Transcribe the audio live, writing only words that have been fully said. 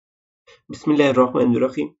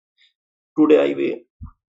Bismillahirrahmanirrahim. Today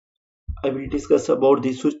I will discuss about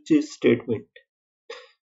the switch statement.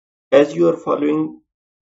 As you are following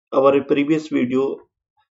our previous video,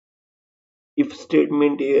 if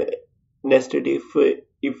statement, nested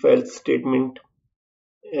if else statement,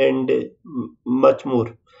 and much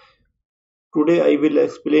more. Today I will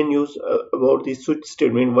explain you about the switch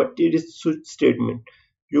statement. What is switch statement?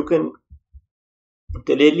 You can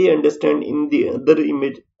clearly understand in the other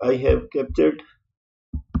image I have captured.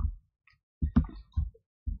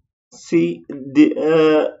 See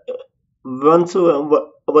the once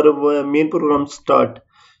our main program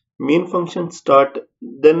main function start,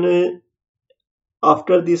 then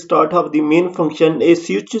after the start of the main function a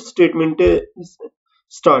switch statement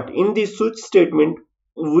start. In the switch statement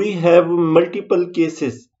we have multiple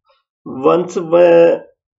cases. Once like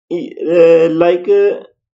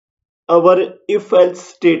our if else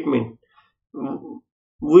statement,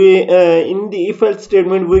 we in the if else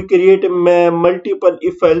statement we create multiple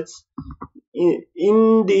if else.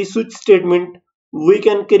 In the switch statement we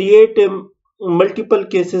can create multiple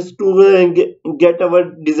cases to get our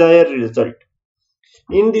desired result.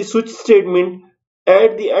 In the switch statement,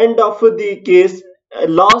 at the end of the case,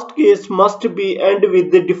 last case must be end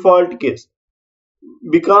with the default case,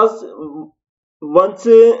 because once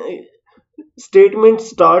statement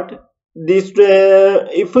start this,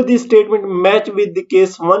 if the statement match with the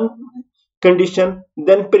case 1 condition,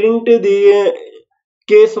 then print the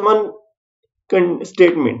case 1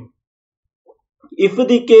 statement. If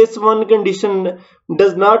the case 1 condition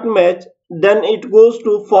does not match, then it goes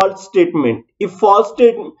to false statement. If false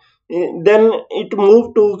statement, then it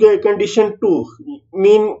move to condition 2,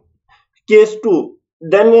 mean case 2.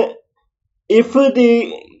 Then if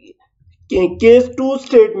the case 2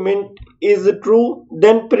 statement is true,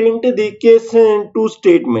 then print the case 2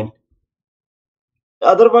 statement.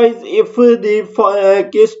 Otherwise, if the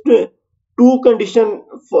case 2 condition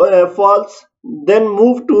false, then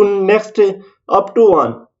move to next up to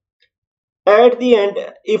 1. At the end,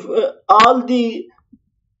 if all the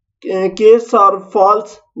cases are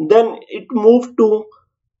false, then it move to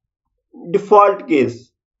default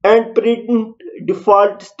case and print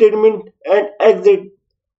default statement and exit.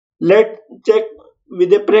 Let's check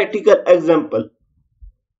with a practical example.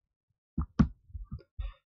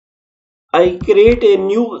 I create a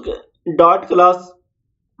new dot class,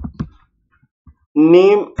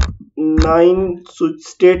 name 9 switch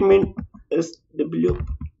statement, swch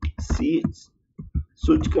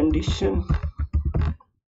switch condition.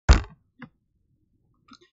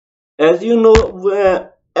 As you know,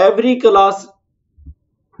 every class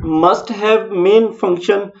must have main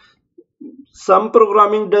function. Some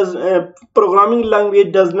programming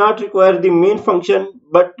language does not require the main function,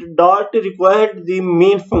 but dot required the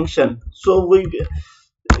main function. So we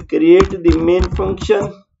create the main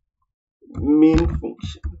function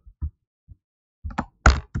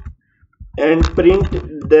and print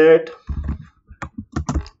that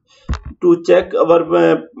to check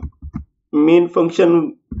our main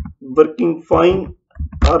function working fine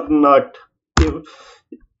or not.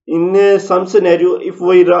 In some scenario, if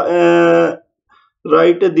we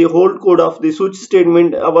write the whole code of the switch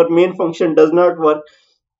statement, our main function does not work.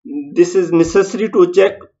 This is necessary to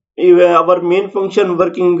check if our main function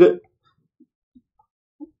working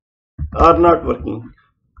or not working.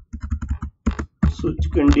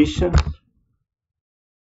 Switch condition.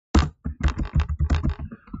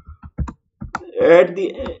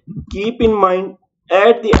 Keep in mind,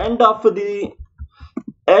 at the end of the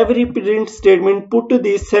every print statement put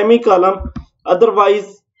the semicolon,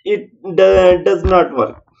 otherwise it does not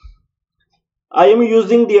work. I am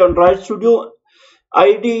using the Android Studio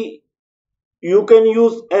ID. You can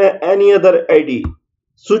use any other ID.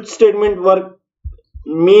 Switch statement work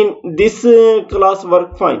mean this class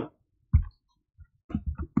work fine.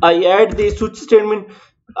 I add the switch statement.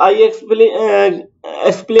 I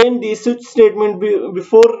explain the switch statement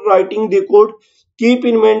before writing the code. Keep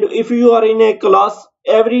in mind, if you are in a class,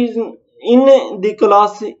 in the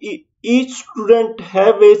class each student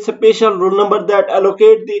have a special roll number that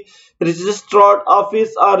allocate the registrar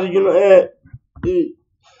office or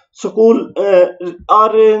school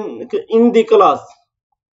or in the class.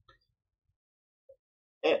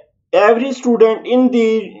 Every student in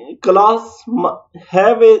the class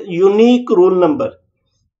have a unique roll number.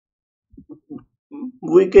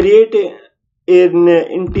 We create an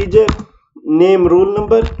integer name roll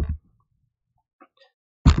number.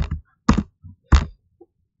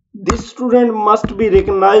 This student must be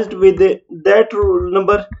recognized with that roll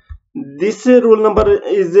number. This roll number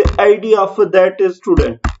is the ID of that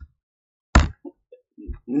student.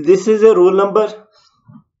 This is a roll number.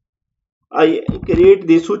 I create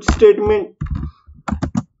the switch statement,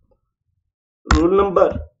 rule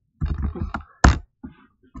number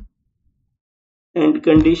and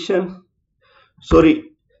condition.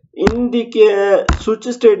 Sorry, in the switch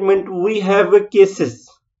statement we have a cases.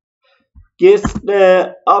 Case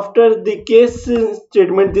after the case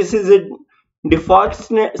statement, this is a default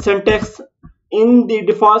syntax. In the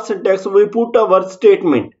default syntax, we put our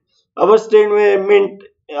statement. Our statement,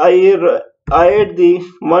 I add the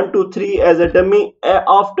 1 2 3 as a dummy.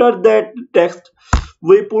 After that text,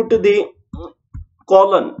 we put the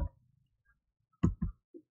colon.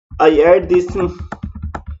 I add this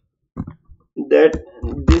that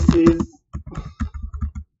this is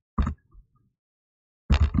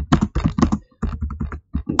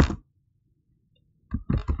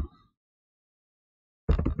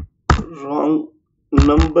wrong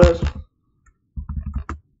number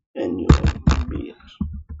NUMBR.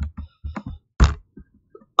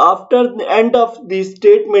 After the end of the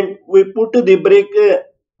statement, we put the break.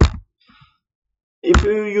 If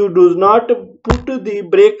you do not put the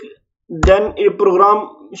break, then a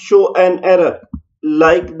program show an error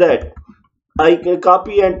like that. I can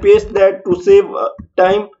copy and paste that to save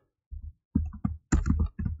time.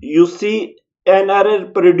 You see an error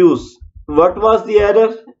produce. What was the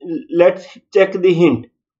error? Let's check the hint.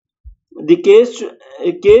 The case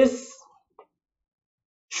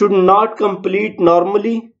should not complete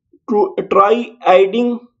normally. To try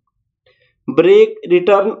adding break,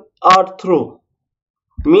 return or throw.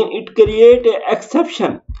 Mean it create an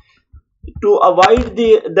exception. To avoid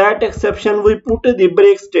that exception, we put the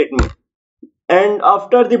break statement, and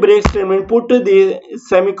after the break statement put the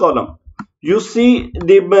semicolon. You see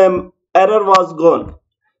the error was gone.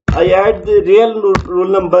 I add the real rule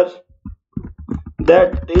number,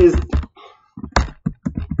 that is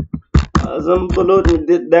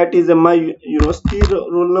AzamBaloch, that is my university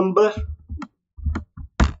roll number.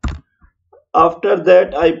 After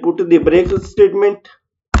that I put the break statement.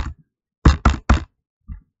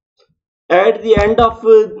 At the end of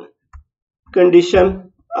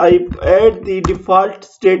condition, I add the default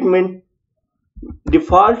statement.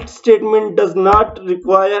 Default statement does not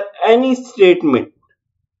require any statement.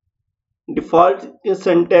 Default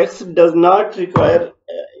syntax does not require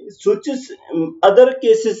switches. Other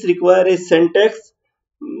cases require a syntax,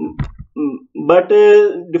 but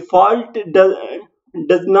default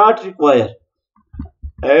does not require.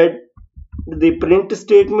 Add the print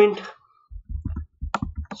statement.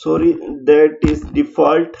 Sorry, that is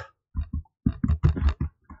default.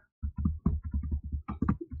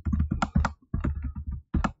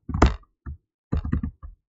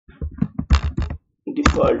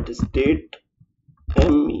 Default state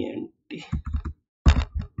MENT.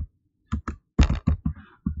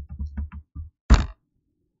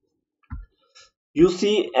 You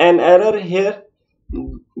see an error here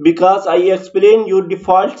because I explain your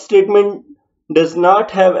default statement does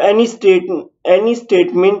not have any statement.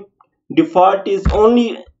 Default is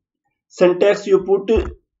only syntax you put.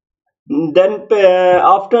 Then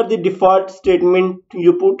after the default statement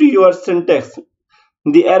you put your syntax.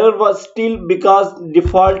 The error was still because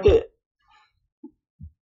default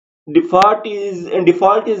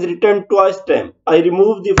is written twice time. I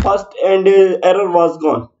removed the first and error was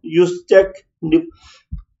gone. You check the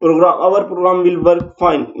program. Our program will work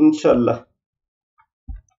fine, inshallah.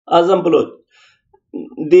 AzamBaloch.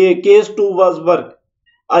 The case 2 was work.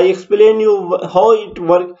 I explain you how it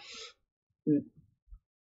work.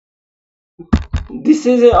 This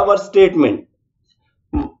is our statement.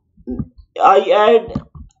 I add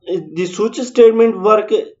the switch statement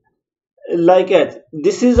work like as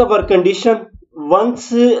this is our condition.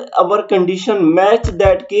 Once our condition match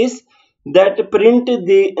that case, that print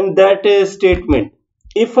that statement.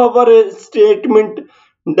 If our statement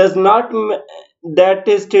does not that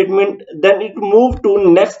statement, then it move to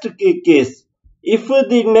next case. If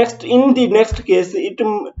the next case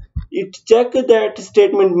it check that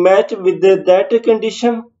statement match with that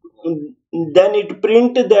condition, then it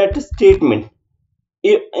print that statement.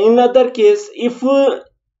 In other case, if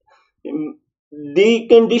the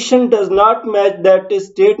condition does not match that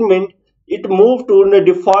statement, it move to the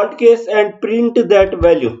default case and print that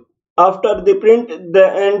value. After the print, the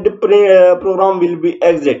end program will be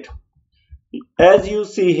exit, as you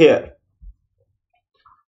see here.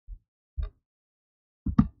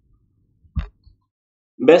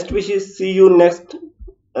 Best wishes. See you next.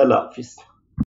 Allah Hafiz.